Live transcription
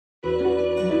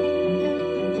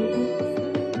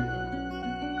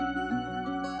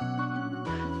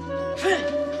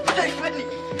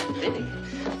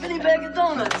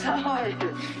on the target.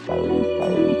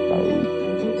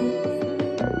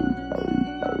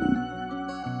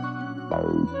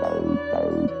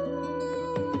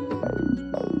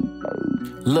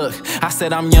 Look, I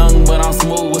said I'm young, but I'm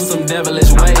smooth with some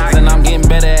devilish ways. And I'm getting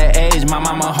better at age, my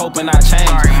mama hoping I change.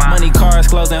 Money, cars,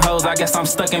 clothes, and hoes, I guess I'm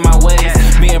stuck in my ways.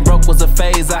 Being broke was a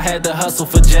phase, I had to hustle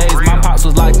for J's. My pops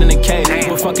was locked in the cage,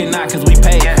 but fucking not cause we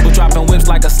paid. We're dropping whips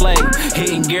like a slave,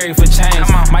 hitting Gary for change.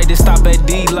 Might just stop at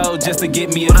D-Lo just to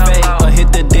get me a fade, or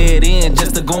hit the dead end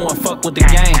just to go and fuck with the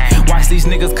gang. Watch these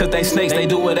niggas cause they snakes, they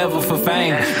do whatever for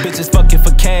fame. Bitches fucking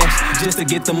for cash, just to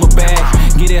get them a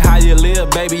bag. Get it how you live,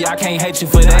 baby, I can't hate you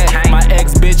for that. My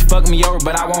ex-bitch fucked me over,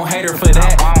 but I won't hate her for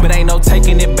that. But ain't no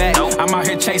taking it back, I'm out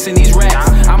here chasing these racks.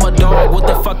 I'm a dog, what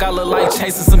the fuck I look like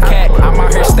chasing some cat? I'm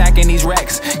out here stacking these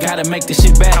racks, gotta make this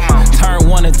shit back. Turn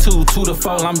 1 and 2, 2 to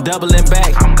 4, I'm doubling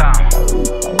back. I'm gone.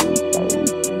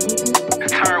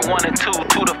 Turn 1 and 2,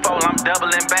 2 to 4, I'm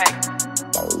doubling back.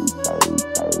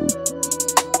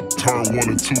 Turn 1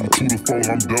 and 2, 2 to 4,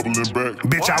 I'm doubling back.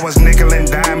 Bitch, I was nickel and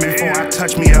dime before I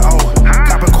touched me a O.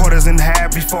 Copping quarters in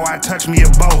half before I touched me a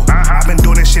bow. I've been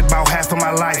doing this shit about half of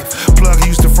my life. Plug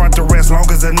used to front the rest, long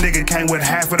as a nigga came with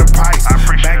half of the price.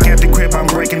 Back at the crib, I'm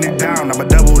breaking it down, I'ma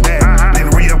double that. Then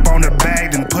re-up on the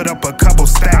bag, then put up a couple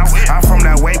stacks. I'm from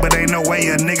that way, but ain't no way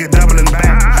a nigga doubling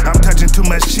back. I'm touching too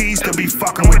much cheese to be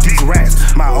fucking with these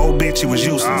rats. My old bitch, she was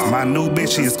useless. My new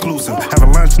bitch, she exclusive. Have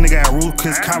a lunch nigga at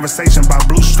Ruthless, conversation about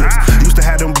blue strips. Used to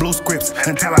have them blue scripts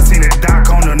until I seen it doc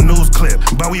on the news clip.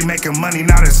 But we making money,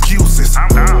 not excuses. I'm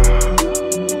down.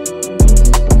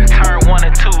 Turn 1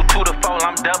 and 2, 2 to 4,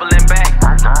 I'm doubling back.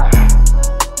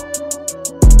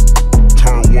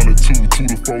 Turn 1 and 2, 2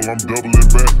 to 4, I'm doubling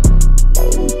back.